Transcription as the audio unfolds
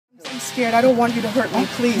scared. I don't want you to hurt me,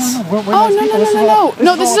 please.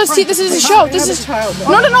 No, this is a show. This is it's a show. It's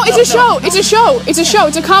a show. It's a show.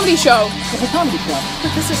 It's a comedy show. It's a comedy show.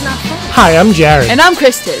 But this is not fun. Hi, I'm Jared. And I'm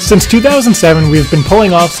Kristen. Since 2007, we've been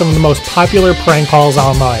pulling off some of the most popular prank calls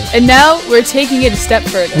online. And now we're taking it a step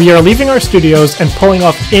further. We are leaving our studios and pulling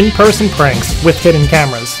off in-person pranks with hidden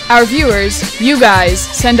cameras. Our viewers, you guys,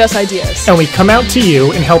 send us ideas. And we come out to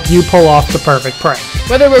you and help you pull off the perfect prank.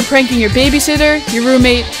 Whether we're pranking your babysitter, your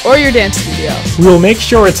roommate, or your dance studio. We will make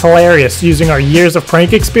sure it's hilarious using our years of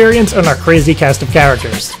prank experience and our crazy cast of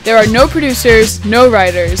characters. There are no producers, no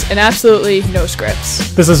writers, and absolutely no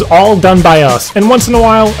scripts. This is all done by us, and once in a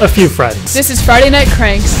while, a few friends. This is Friday Night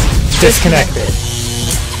Cranks Disconnected.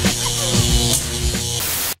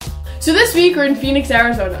 So this week we're in Phoenix,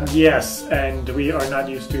 Arizona. Yes, and we are not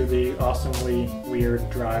used to the awesomely weird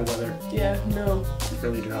dry weather. Yeah, no. It's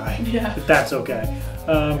really dry. Yeah. But that's okay.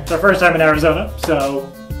 It's our first time in Arizona,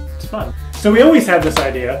 so it's fun. So we always had this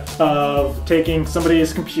idea of taking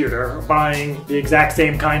somebody's computer, buying the exact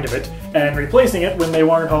same kind of it, and replacing it when they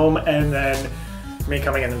weren't home, and then me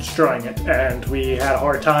coming in and destroying it. And we had a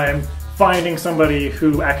hard time finding somebody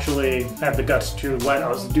who actually had the guts to let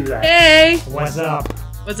us do that. Hey! What's up?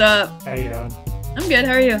 What's up? How you doing? I'm good,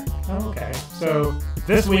 how are you? Okay, so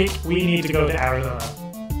this week we need to go to Arizona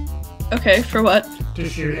Okay, for what? to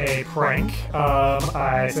shoot a prank.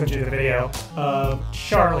 I sent you the video of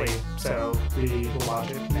Charlie, so we will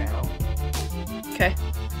watch it now. Okay.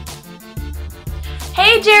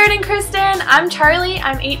 Hey Jared and Kristen, I'm Charlie,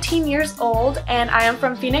 I'm 18 years old, and I am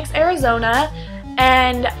from Phoenix, Arizona,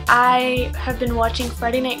 and I have been watching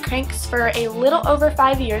Friday Night Cranks for a little over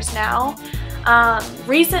 5 years now.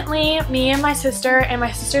 Recently, me and my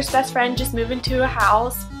sister's best friend just moved into a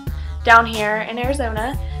house down here in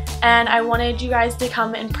Arizona, and I wanted you guys to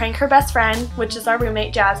come and prank her best friend, which is our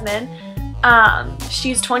roommate, Jasmine.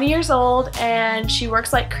 She's 20 years old and she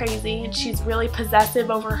works like crazy and she's really possessive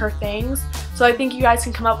over her things, so I think you guys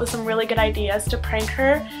can come up with some really good ideas to prank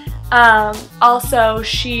her. Also,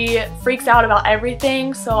 she freaks out about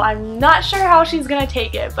everything, so I'm not sure how she's gonna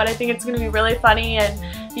take it, but I think it's gonna be really funny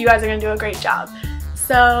and you guys are gonna do a great job.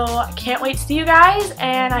 So, I can't wait to see you guys,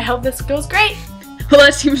 and I hope this goes great. Well,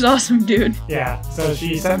 that seems awesome, dude. Yeah, so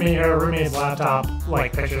she sent me her roommate's laptop,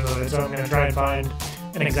 like pictures of it, so I'm going to try and find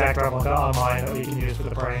an exact replica online that we can use for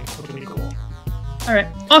the prank, which would be cool. Alright,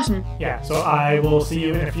 awesome. Yeah, so I will see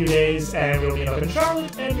you in a few days, and we'll meet up in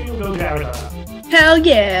Charlotte, and we will go to Arizona. Hell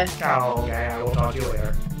yeah. Oh, okay, I will talk to you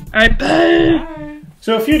later. Alright, bye.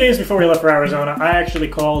 So a few days before we left for Arizona, I actually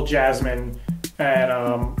called Jasmine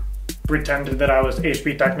and pretended that I was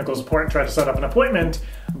HP technical support and tried to set up an appointment,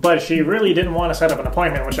 but she really didn't want to set up an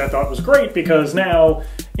appointment, which I thought was great because now,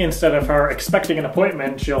 instead of her expecting an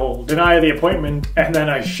appointment, she'll deny the appointment and then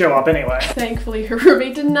I show up anyway. Thankfully, her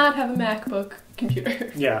roommate did not have a MacBook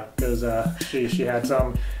computer. Yeah, because she had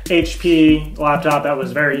some HP laptop that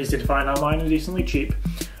was very easy to find online and decently cheap.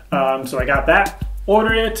 So I got that,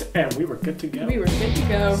 ordered it, and we were good to go. We were good to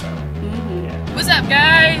go. So, yeah. What's up,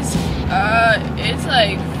 guys? It's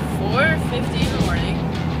like 4:50 in the morning,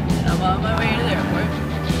 and I'm on my way to the airport.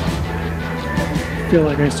 I feel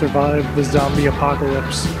like I survived the zombie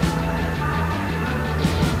apocalypse.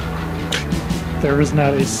 There is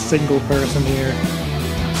not a single person here.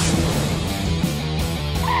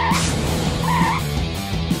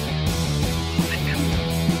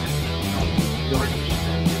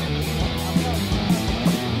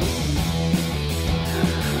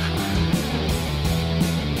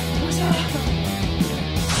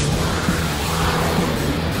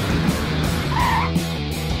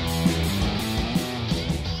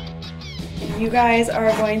 You guys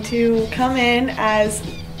are going to come in as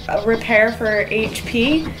a repair for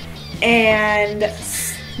HP and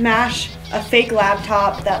smash a fake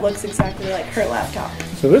laptop that looks exactly like her laptop.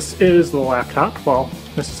 So this is the laptop. Well,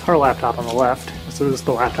 this is her laptop on the left. This is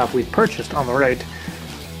the laptop we purchased on the right.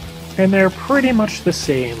 And they're pretty much the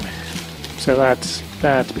same. So that's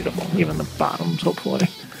beautiful. Even the bottoms, hopefully.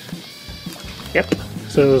 Yep.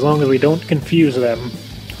 So as long as we don't confuse them,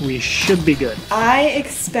 we should be good. I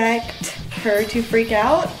expect her to freak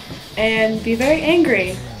out and be very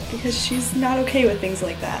angry because she's not okay with things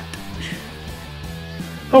like that.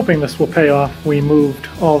 Hoping this will pay off, we moved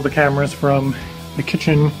all of the cameras from the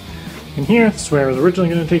kitchen in here. This is where it was originally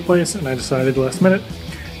going to take place, and I decided last minute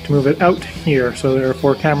to move it out here. So there are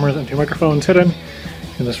 4 cameras and 2 microphones hidden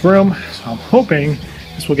in this room. So I'm hoping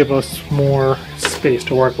this will give us more space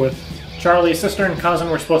to work with. Charlie's sister and cousin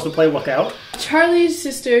were supposed to play Lookout. Charlie's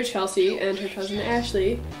sister, Chelsea, and her cousin,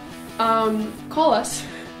 Ashley, call us.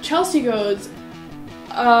 Chelsea goes,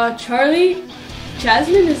 Charlie,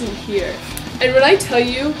 Jasmine isn't here. And when I tell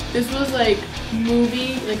you, this was like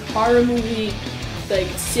movie, like horror movie, like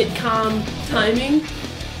sitcom timing.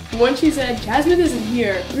 Once she said, Jasmine isn't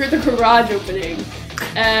here, we heard the garage opening.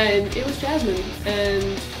 And it was Jasmine. And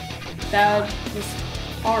that was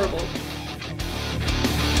horrible.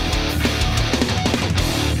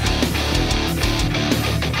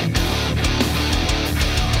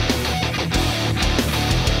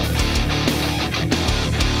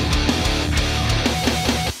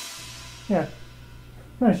 Yeah.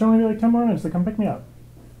 No, should only be like 10 more minutes to come pick me up.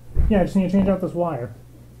 Yeah, I just need to change out this wire.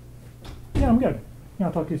 Yeah, I'm good. Yeah,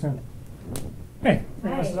 I'll talk to you soon. Hey, Hi.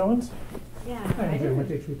 Mrs. Owens. Yeah, Hi, I'm here with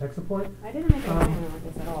HP Tech Support. I didn't make an appointment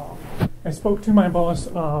with this at all. I spoke to my boss,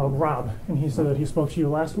 Rob, and he said that he spoke to you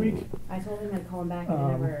last week. I told him I'd call him back, but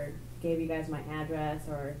I never gave you guys my address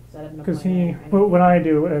or set up an Because appointment. what I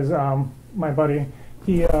do is, my buddy,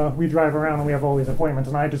 we drive around and we have all these appointments,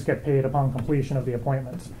 and I just get paid upon completion of the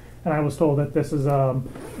appointments. And I was told that this is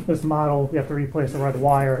this model. You have to replace the red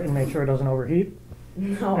wire and make sure it doesn't overheat.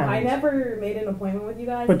 No, And- I never made an appointment with you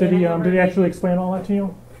guys. But did and he I never did he gave- actually explain all that to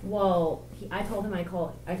you? Well, I told him I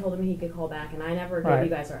told him he could call back, and I never Right.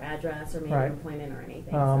 gave you guys our address or made Right. an appointment or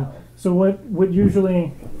anything. So what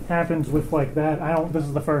usually happens with like that? This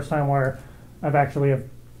is the first time where I've actually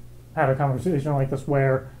had a conversation like this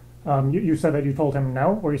where you said that you told him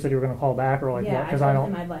no, or you said you were going to call back, or like yeah, what? Because I told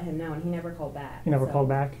him I'd let him know, and he never called back. He never so called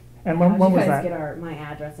back. And How when did you was guys that? get my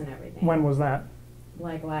address and everything? When was that?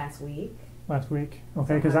 Like last week. Last week.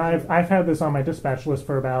 Okay, because I've had this on my dispatch list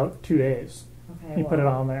for about 2 days. Okay. He well, put it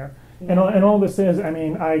on there. yeah. And all this is, I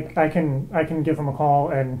mean, I can give him a call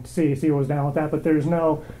and see what was down with that, but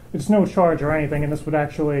it's no charge or anything, and this would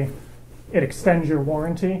actually, it extends your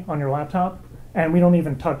warranty on your laptop, and we don't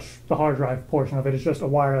even touch the hard drive portion of it. It's just a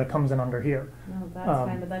wire that comes in under here. No, that's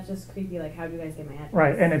fine, but that's just creepy. Like, how do you guys get my address?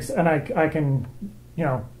 Right, and I can,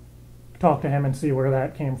 talk to him and see where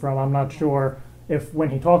that came from. I'm not sure if when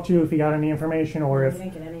he talked to you, if he got any information, or I if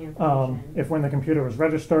didn't get any information. if when the computer was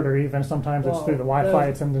registered, or even sometimes it's Well, through the Wi-Fi,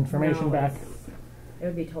 it sends no, information back. It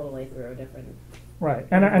would be totally through a different. Right,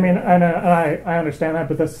 and I mean, and I understand that,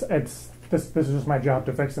 but this is just my job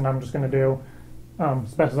to fix, and I'm just going to do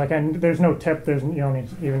as best as I can. There's no tip. You don't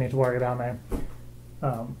even need to worry about me.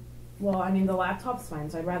 Well, I mean, the laptop's fine,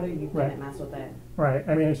 so I'd rather you Right. didn't mess with it. Right.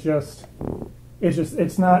 I mean,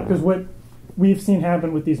 it's not, because what we've seen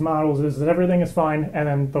happen with these models is that everything is fine, and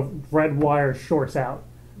then the red wire shorts out,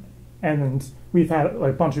 and we've had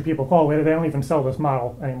like, a bunch of people call. They don't even sell this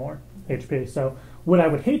model anymore, HP. So what I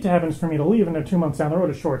would hate to happen is for me to leave, and then 2 months down the road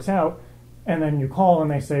it shorts out, and then you call and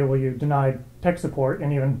they say, well, you denied tech support,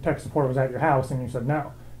 and even tech support was at your house, and you said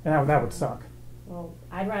no, and that would suck. Well,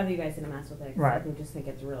 I'd rather you guys didn't mess with it, because Right. I just think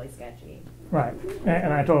it's really sketchy. Right,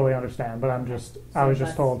 and I totally understand, but I was just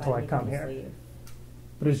that's told to fine, like you come can just here. leave.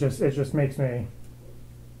 But it just makes me.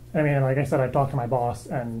 I mean, like I said, I talked to my boss,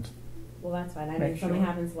 and Well, that's fine. I mean, Make if something sure.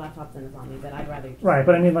 happens to the laptop, then it's on me, but I'd rather you just right.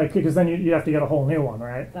 But I mean, like, because then you have to get a whole new one,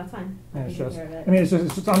 right? That's fine. I And can it's take just. care of it. I mean, it's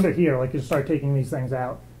just under here. Like you just start taking these things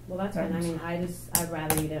out. Well, that's fine. I and- mean, I'd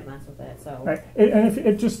rather you didn't mess with it, so. Right. And if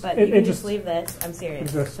it just. But it, you it can just just leave this. I'm serious.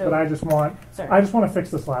 exists. So, But I just want. Sir. I just want to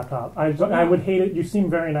fix this laptop. I No. would hate it. You seem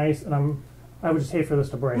very nice, and I would just hate for this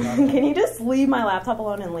to break. Can you just leave my laptop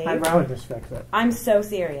alone and leave? I'd rather just fix it. I'm so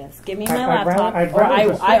serious. Give me my I'd rather- laptop, I'd or rather I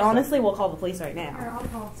just fix it. honestly will call the police right now. I'll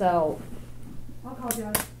call. So, I'll call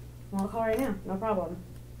Jazz. I'll call right now. No problem.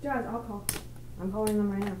 Jazz, I'll call. I'm calling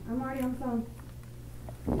them right now. I'm already on the phone.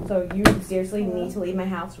 So you seriously need to leave my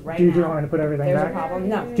house right Did you now. want me to put everything There's a back? problem.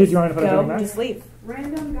 No. Did you want me to put Go. everything back? Just leave.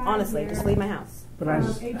 Random guy. Honestly, just leave my house. But I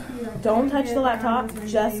just. Don't touch the laptop.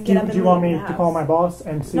 Just Do get up and you want leave me the to call house. my boss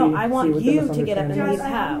and see? No, I see want what the you to get up and misunderstanding leave is? the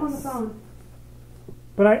I'm on the house. phone.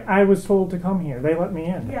 But I was told to come here. They let me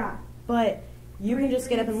in. Yeah. But you can just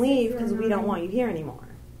get up and leave because we don't want you here anymore.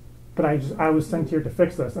 But I was sent here to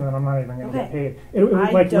fix this, and then I'm not even going to get Okay. paid. It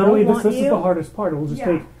I like don't literally, want this is you- the hardest part. It will just Yeah.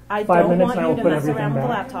 take I 5 don't minutes, want and I you will to put mess everything around with the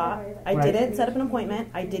back. laptop. I Right. didn't set up an appointment.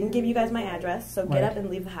 I didn't give you guys my address, so get Right. up and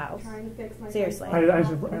leave the house. Trying to fix my Seriously. phone. I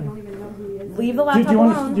just- don't even know who he is. Leave the Do, laptop do you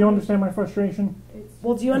alone. do you understand my frustration?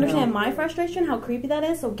 Well, do you understand No. my frustration? How creepy that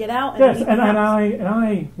is? So get out and Yes, leave and the house.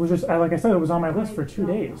 I was just like I said, it was on my list for 2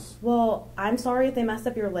 days, Well, I'm sorry if they messed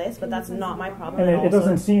up your list, but that's not my problem and at all. it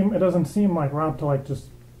doesn't seem like Rob to like just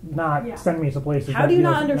not Yeah. send me to places. How that do you he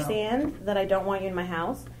not doesn't know. understand that I don't want you in my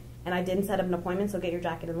house and I didn't set up an appointment, so get your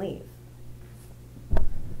jacket and leave?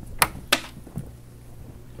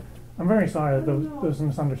 I'm very sorry that there was a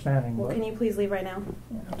misunderstanding. Well, but can you please leave right now?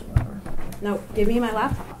 yeah, it's whatever. No, give me my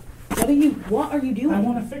laptop. What are you doing? I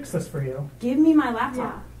want to fix this for you. Give me my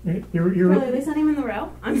laptop. You're Really, they sent him in the row?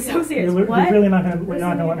 I'm so serious. you're what? really not going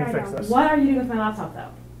to let me fix this. What are you doing with my laptop,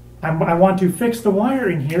 though? I want to fix the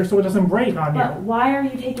wiring here so it doesn't break on But you. why are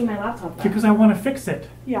you taking my laptop back? Because I want to fix it.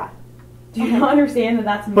 Yeah. Do you not understand that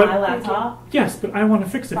that's But- my laptop? Yes, but I want to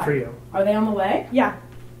fix it for you. Are they on the way? Yeah.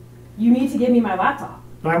 You need to give me my laptop.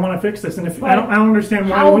 But I want to fix this, and if But I don't understand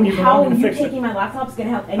why How, wouldn't you how want me to you fix it. taking my laptop is going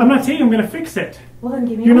to help anyone? I'm not saying I'm going to fix it. Well, then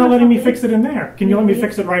give me You're my not letting me laptop, fix it in there. Can you let me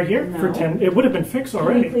fix it right here for No. 10? It would have been fixed Can you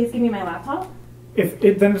already. please give me my laptop? If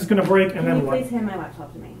it then it's going to break, and Can then you what? please hand my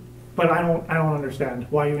laptop to me? But I don't understand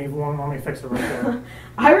why you even want me to fix it right there.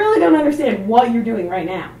 I really don't understand what you're doing right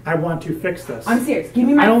now. I want to fix this. I'm serious. Give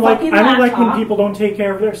me my I don't like fucking I don't like laptop. when people don't take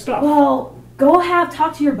care of their stuff. Well, go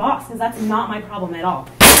talk to your boss, because that's not my problem at all.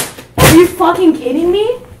 Are you fucking kidding me?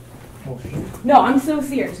 Oh, shit. No, I'm so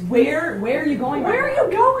serious. Where are you going? Where are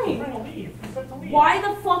you going? I'm gonna leave. You said to leave. Why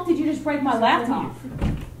the fuck did you just break my laptop?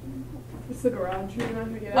 It's the garage. You're not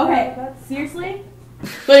gonna get out. Okay, seriously?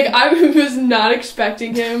 Like, I was not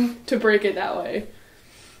expecting him to break it that way.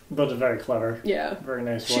 But it's very clever. Yeah. Very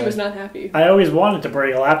nice way. She was not happy. I always wanted to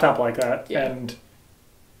break a laptop like that, Yeah. and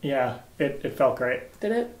yeah, it felt great.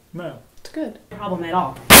 Did it? No. It's good. Problem at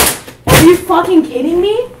all. Are you fucking kidding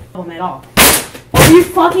me? Problem at all. Are you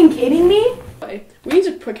fucking kidding me? We need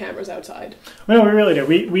to put cameras outside. No, we really did.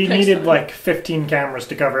 We Next needed time. like 15 cameras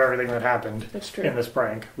to cover everything that happened That's true. in this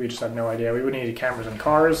prank. We just had no idea. We would need cameras in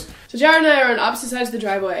cars. So Jared and I are on opposite sides of the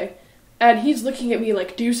driveway, and he's looking at me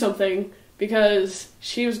like, do something, because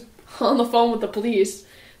she was on the phone with the police.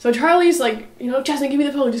 So Charlie's like, Jasmine, give me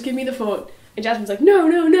the phone, just give me the phone. And Jasmine's like, no,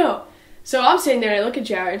 no, no. So I'm sitting there and I look at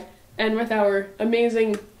Jared, and with our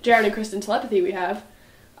amazing Jared and Kristen telepathy we have,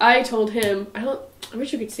 I told him, I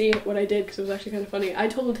wish you could see what I did because it was actually kind of funny. I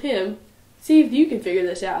told him, see if you can figure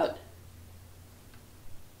this out.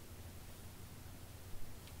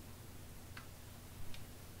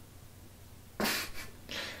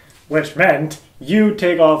 Which meant you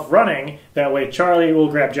take off running. That way Charlie will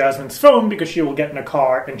grab Jasmine's phone because she will get in a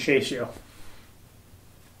car and chase you.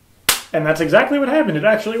 And that's exactly what happened. It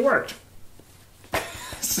actually worked.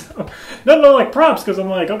 So, no, like props, because I'm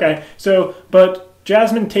like, okay. So, but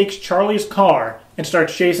Jasmine takes Charlie's car and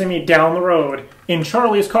starts chasing me down the road in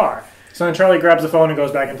Charlie's car. So then Charlie grabs the phone and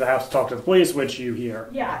goes back into the house to talk to the police, which you hear.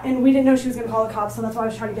 Yeah, and we didn't know she was going to call the cops, so that's why I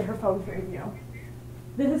was trying to get her phone for you.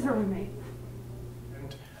 This is her roommate.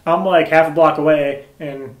 I'm like half a block away,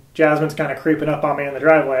 and Jasmine's kind of creeping up on me in the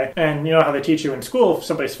driveway. And you know how they teach you in school, if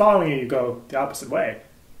somebody's following you, you go the opposite way.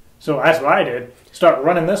 So that's what I did. Start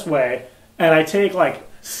running this way, and I take like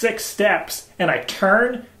 6 steps, and I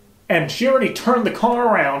turn, and she already turned the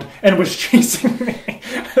car around and was chasing me.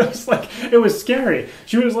 It was scary.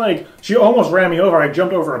 She almost ran me over. I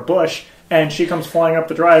jumped over a bush, and she comes flying up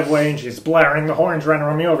the driveway, and she's blaring the horns, trying to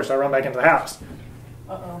run me over, so I run back into the house.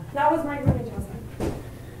 Uh-oh. That was my roommate, Jasmine.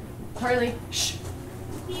 Charlie, shh.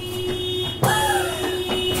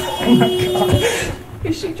 Oh my god.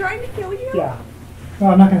 Is she trying to kill you? Yeah. No,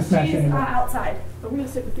 I'm not going to smash She's anyone. outside. I'm gonna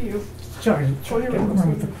sit with you. Charlie, Charlie, get over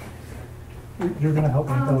with you're going to help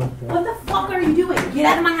me fill it. What the fuck are you doing? Get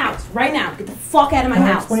out of my house right now. Get the fuck out of my Can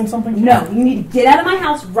I house. explain something to you? No, you need to get out of my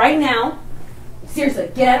house right now.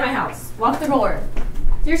 Seriously, get out of my house. Lock the door.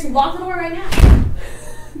 Seriously, lock the door right now.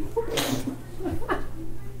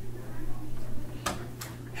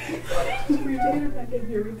 We have to get her back in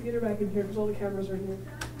here. We have to get her back in here because all the cameras are in here.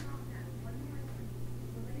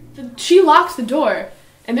 She locks the door,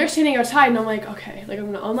 and they're standing outside, and I'm like, okay, like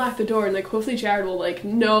I'm gonna unlock the door, and like hopefully Jared will like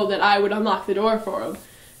know that I would unlock the door for him.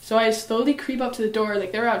 So I slowly creep up to the door,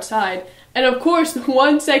 like they're outside, and of course, the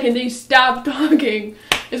 1 second they stop talking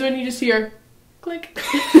is when you just hear click.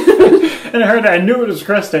 And I heard that. I knew it was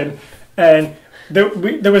Kristen, and there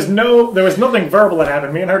was nothing verbal that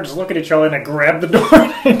happened. Me and her just look at each other, and I grab the door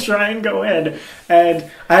and try and go in. And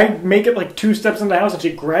I make it like 2 steps in the house, and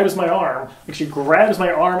she grabs my arm. Like she grabs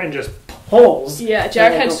my arm and just pulls. Yeah,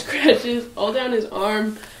 Jared had scratches all down his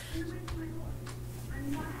arm.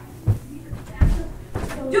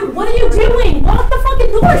 Dude, what are you doing? Lock the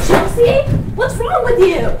fucking door, Chelsea! What's wrong with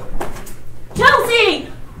you? Chelsea!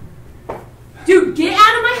 Dude, get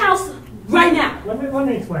out of my house right now! Let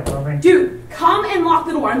me explain something. Dude, come and lock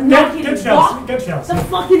the door. I'm not Get kidding. Chelsea. Lock Get Chelsea. the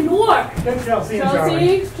fucking door! Get Chelsea and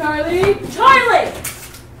Charlie. Charlie. Charlie!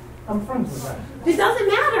 I'm friends with that. This doesn't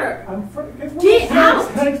matter! Get out.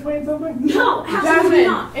 Can I explain something? No, absolutely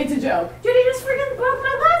not! It's a joke. Dude, you just freaking broke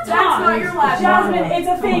my laptop! That's not your laptop. Jasmine, it's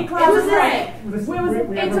a fake It was laptop. This, Where was it?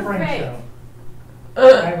 we have It's a a prank fake. show.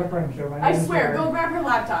 I have a prank show. My I name is swear, Jared. go grab her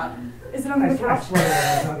laptop. Is it on the I couch? swear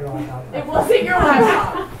that was not your laptop. It wasn't your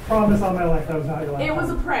laptop. Promise on my life that was not your laptop. It was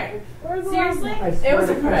a prank. Seriously? I swear, it was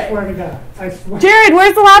a I prank. swear to God. I swear. Jared,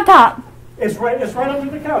 where's the laptop? It's right under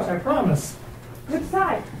the couch. I promise. Which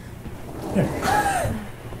side?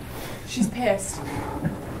 She's pissed.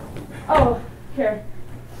 Oh, here.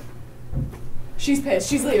 She's pissed.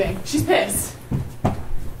 She's leaving. She's pissed.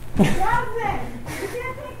 Jasmine! You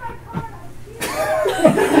can't take my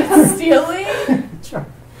car. Stealing? Sure.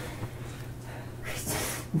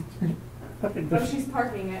 Oh, she's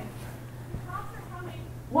parking it. Cops are coming.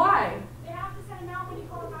 Why? They have to send them out when you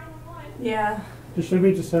call 911. Yeah. Should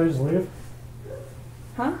we just leave?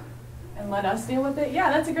 Huh? And let us deal with it? Yeah,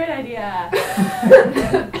 that's a great idea.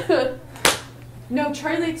 No,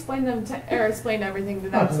 Charlie explained explained everything to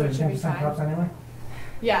them, so it should be fine. Anyway?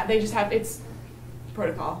 Yeah, they just have, it's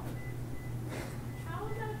protocol. How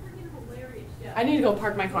is that a freaking hilarious joke? I need to go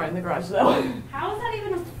park my car in the garage though. How is that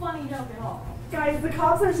even a funny joke at all? Guys, the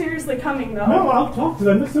cops are seriously coming though. No, I'll talk to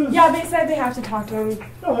them. This is. Yeah, they said they have to talk to him.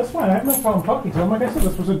 No, that's fine. I have no problem talking to them. Like I said,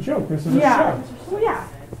 this was a joke. This is a show. Well, yeah.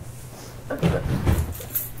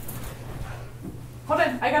 Hold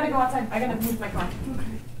on, I gotta go outside. I gotta move my car.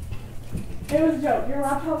 It was a joke. Your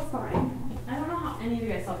laptop's fine. I don't know how any of you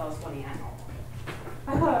guys thought that was funny at all.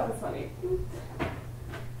 I thought it was funny.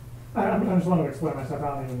 I just want to explain myself. I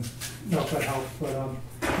don't even know if that helps. But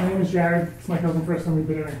my name is Jared. It's my cousin Kristen. We've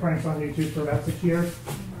been doing pranks on YouTube for about 6 years.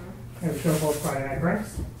 We have a show called Friday Night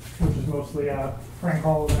Pranks, which is mostly prank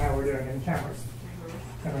calls and how we're doing it in cameras.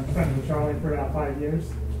 And I'm friends with Charlie for about 5 years.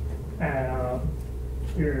 And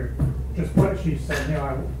we're just what she said, you know,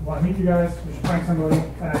 I want to meet you guys. We should prank somebody.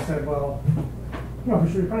 And I said, well, no,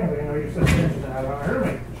 we should be pranking. You know, your sister. She said, I want her to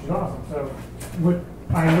make it. She's awesome. So what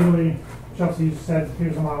I literally, Chelsea said,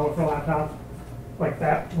 here's a model for a laptop. Like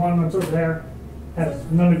that one that's over there has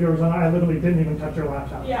none of yours on it. I literally didn't even touch your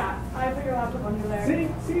laptop. Yeah, I put your laptop under there.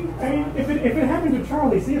 See, I mean, if it happened to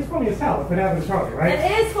Charlie, see, it's funny as hell if it happened to Charlie, right?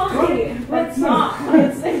 It is funny, but it's not.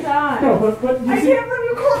 It's not. No, but you I see, can't believe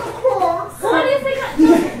you called the cops. What do you think?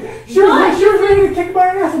 she was ready to kick my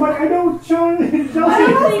ass. I'm like, I know Chelsea. I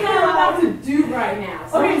don't think I'm about to do right now.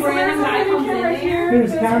 Some Okay, so there's random a guy video comes in camera here. here.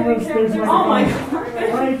 There's cameras, there's Oh my microphones.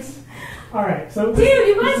 god. Right. All right, so Dude,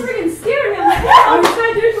 you guys freaking scared me. I'm like, what am I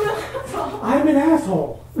trying to do to my laptop? I'm an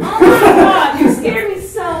asshole. Oh my god, you scared me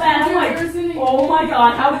so bad. I'm like, oh my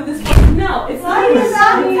god, how did this fucking no? It's not even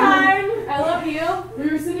that time. I love you. We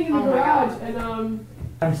were sitting in the garage and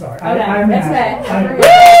I'm sorry. Okay, I'm an that's asshole. bad.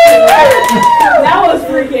 That was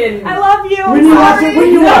freaking. I love you. When you watch it, Sorry.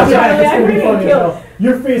 when you watch it, Charlie, it's I gonna be freaking funny as killed. hell.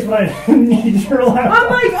 Your face when I need your laptop. I'm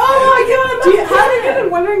like, oh my god. Have you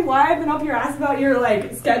been wondering why I've been up your ass about your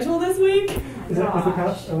like schedule this week? Is that the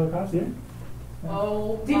cops? Are the cops? Yeah.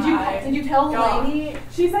 oh Did you tell God. Lainey?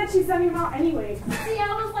 She said she'd send you out anyway. See,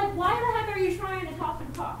 I was like, why the heck are you trying to talk to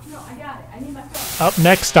the cops? No, I got it. I need my phone. Up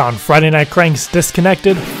next on Friday Night Cranks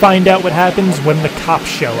Disconnected, find out what happens when the cops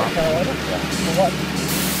show up.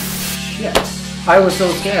 Yeah, I was so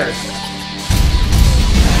scared.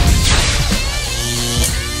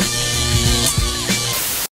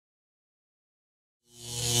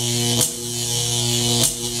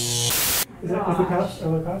 Is the cops?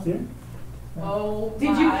 Are the cops here? Oh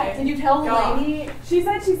Did you tell God. Lainey? She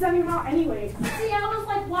said she'd send you out anyway. See, I was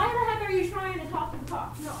like, why the heck are you trying to talk to the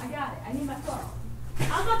cops? No, I got it. I need my phone.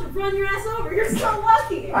 I'm about to run your ass over. You're so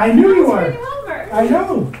lucky. I knew you Run were. you over. I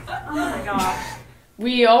know. Oh my god.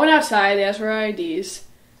 We all went outside, they asked for our IDs,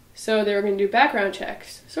 so they were going to do background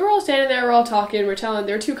checks. So we're all standing there, we're all talking, there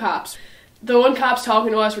were two cops. The one cop's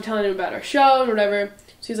talking to us, we're telling him about our show and whatever,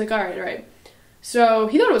 so he's like, alright. So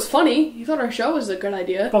he thought it was funny, he thought our show was a good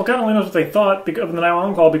idea. Well, God only knows what they thought of the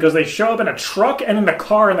 911 call because they show up in a truck and in the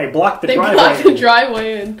car and they block the They driveway. blocked the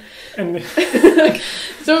driveway And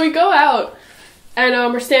so we go out, and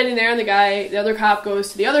we're standing there, and the other cop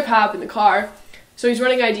goes to the other cop in the car. So he's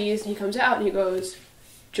running IDs, and he comes out, and he goes,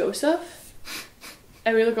 Joseph?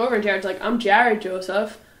 And we look over, and Jared's like, I'm Jared,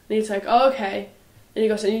 Joseph. And he's like, oh, okay. And he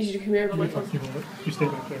goes, I need you to come here. I'm like, you stay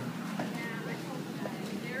back there.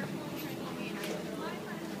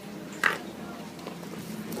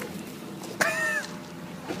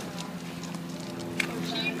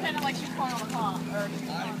 She kind of like she's calling on the call. Or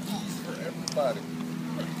Everybody.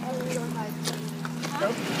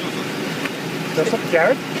 Joseph,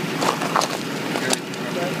 Jared?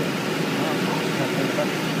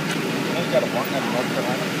 You got a one in North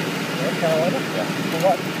Carolina? North Carolina? Yeah. For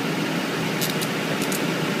what?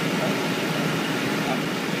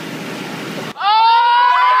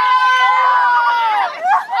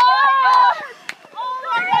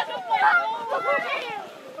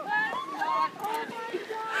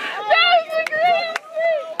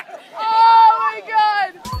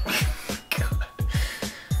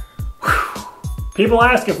 People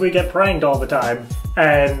ask if we get pranked all the time,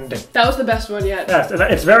 and that was the best one yet. yes,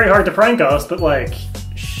 it's very hard to prank us, but like,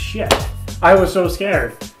 shit, I was so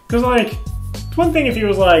scared. Because like, it's one thing if he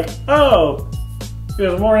was like, oh,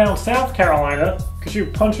 there's war down South Carolina, could you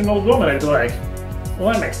punch an old woman? I'd be like,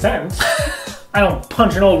 well, that makes sense. I don't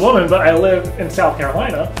punch an old woman, but I live in South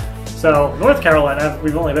Carolina. So North Carolina,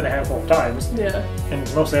 we've only been a handful of times. Yeah. And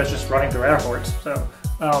mostly that's just running through airports. So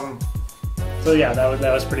yeah,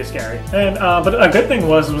 that was pretty scary. And but a good thing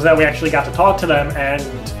was that we actually got to talk to them and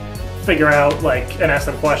figure out and ask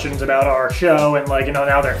them questions about our show, and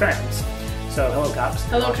now they're fans. So hello, cops.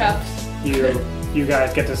 Hello, cops. You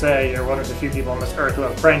guys get to say you're one of the few people on this earth who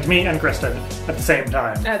have pranked me and Kristen at the same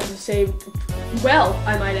time. At the same, well,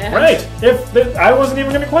 I might add. Right. I wasn't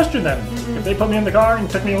even going to question them. If they put me in the car and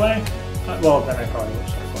took me away, well, then I probably would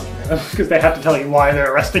start questioning them because they have to tell you why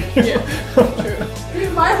they're arresting you. Yeah. True.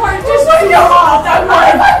 Dude, my heart just stopped. I'm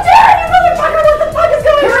like, I'm dead, you motherfucker! What the fuck is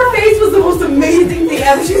going on? Her face was the most amazing thing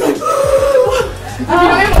ever. She's like,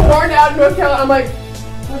 I have a warrant out in North Carolina. I'm like,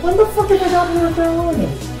 when the fuck did I got in North Carolina?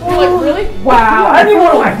 you're like, really? wow, I don't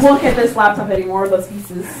even want to look at this laptop anymore, those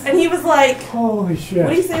pieces. And he was like, Holy shit. what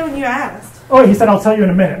do you say when you asked? Oh, he said, I'll tell you in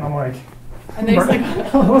a minute. I'm like... And then he's like,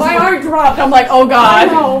 my arm dropped. I'm like, oh god.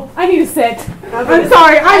 No, I need to sit. I'm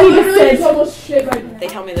sorry, I need to sit. Almost shit right now. They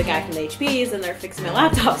tell me the guy from the HPs and they're fixing my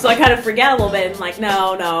laptop, so I kind of freak out a little bit and like,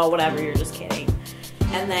 no, whatever, you're just kidding.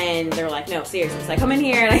 And then they're like, no, seriously. So I come in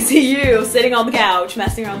here and I see you sitting on the couch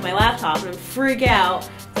messing around with my laptop and I freak out.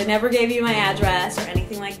 So I never gave you my address or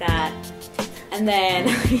anything like that. And then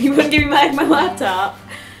you wouldn't give me my laptop.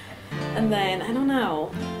 And then, I don't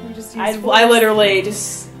know. I literally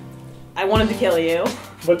just, I wanted to kill you.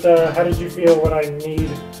 But how did you feel when I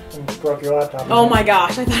kneed and broke your laptop? Oh my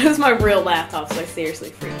gosh, I thought it was my real laptop, so I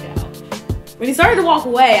seriously freaked out. When he started to walk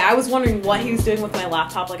away, I was wondering what he was doing with my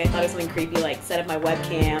laptop. Like, I thought it was something creepy, like set up my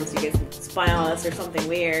webcam so you guys can spy on us or something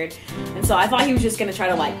weird. And so I thought he was just gonna try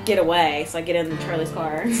to, like, get away. So I get in Charlie's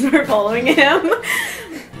car and start following him,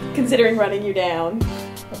 considering running you down.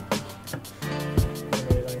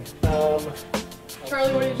 Amazing.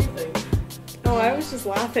 Charlie, what did you think? Oh, I was just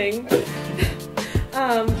laughing.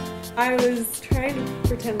 I was trying to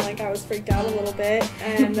pretend like I was freaked out a little bit,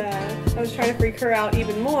 and I was trying to freak her out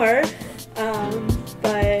even more.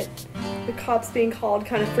 But the cops being called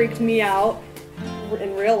kind of freaked me out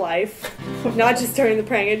in real life. Not just during the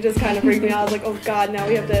prank, it just kind of freaked me out. I was like, oh god, now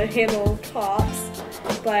we have to handle cops.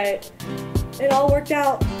 But it all worked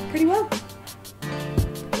out pretty well. What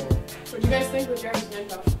do you guys think with Jarvis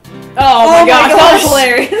Minkoff? Oh my gosh, that was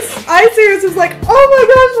hilarious. I seriously was like, oh my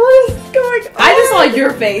gosh, what is going on? I just saw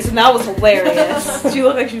your face, and that was hilarious. She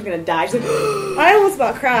looked like she was gonna die. She's like, I almost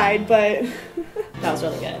about cried, but that was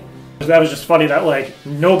really good. That was just funny that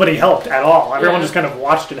nobody helped at all. Everyone Yeah. just kind of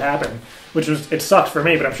watched it happen, which was, it sucked for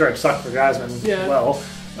me, but I'm sure it sucked for Jasmine as well.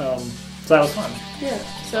 So that was fun. Yeah.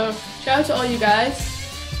 So shout out to all you guys.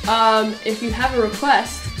 If you have a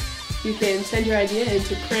request, you can send your idea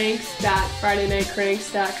into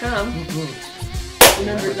pranks.fridaynightcranks.com.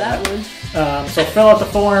 Remember that one. So fill out the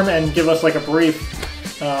form and give us a brief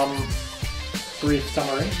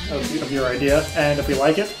summary of your idea, and if we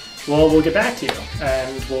like it, we'll get back to you,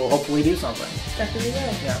 and we'll hopefully do something. Definitely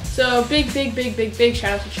will. Yeah. So big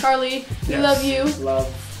shout out to Charlie. We Yes. love you. Love.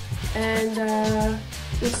 And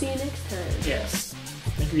we'll see you next time. Yes.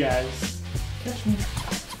 Thank you guys. Catch me.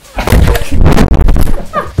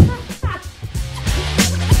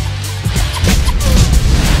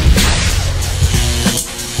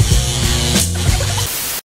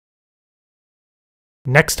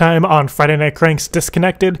 Next time on Friday Night Cranks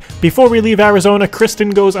Disconnected, before we leave Arizona, Kristen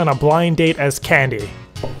goes on a blind date as Candy.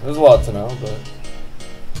 There's a lot to know, but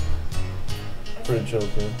pretty chill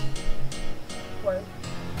too.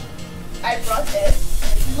 I brought this.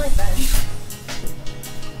 It's my friend.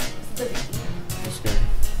 You're scared.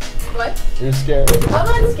 What? You're scared. I'm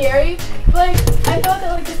not scary. I thought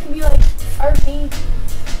that this could be our beat.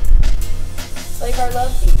 Our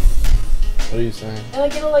love beat. What are you saying?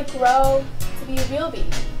 And it'll grow to be a real bee.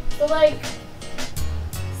 So say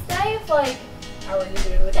if how are you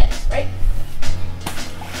doing with this, right?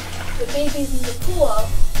 The baby's in the pool.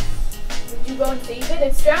 Would you go and save it?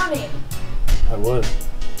 It's drowning. I would.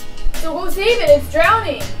 So go save it, it's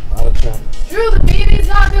drowning. Not a chance. Drew, the baby's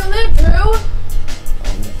not gonna live, Drew.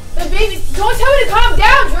 The baby, don't tell me to calm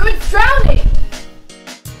down, Drew, it's drowning.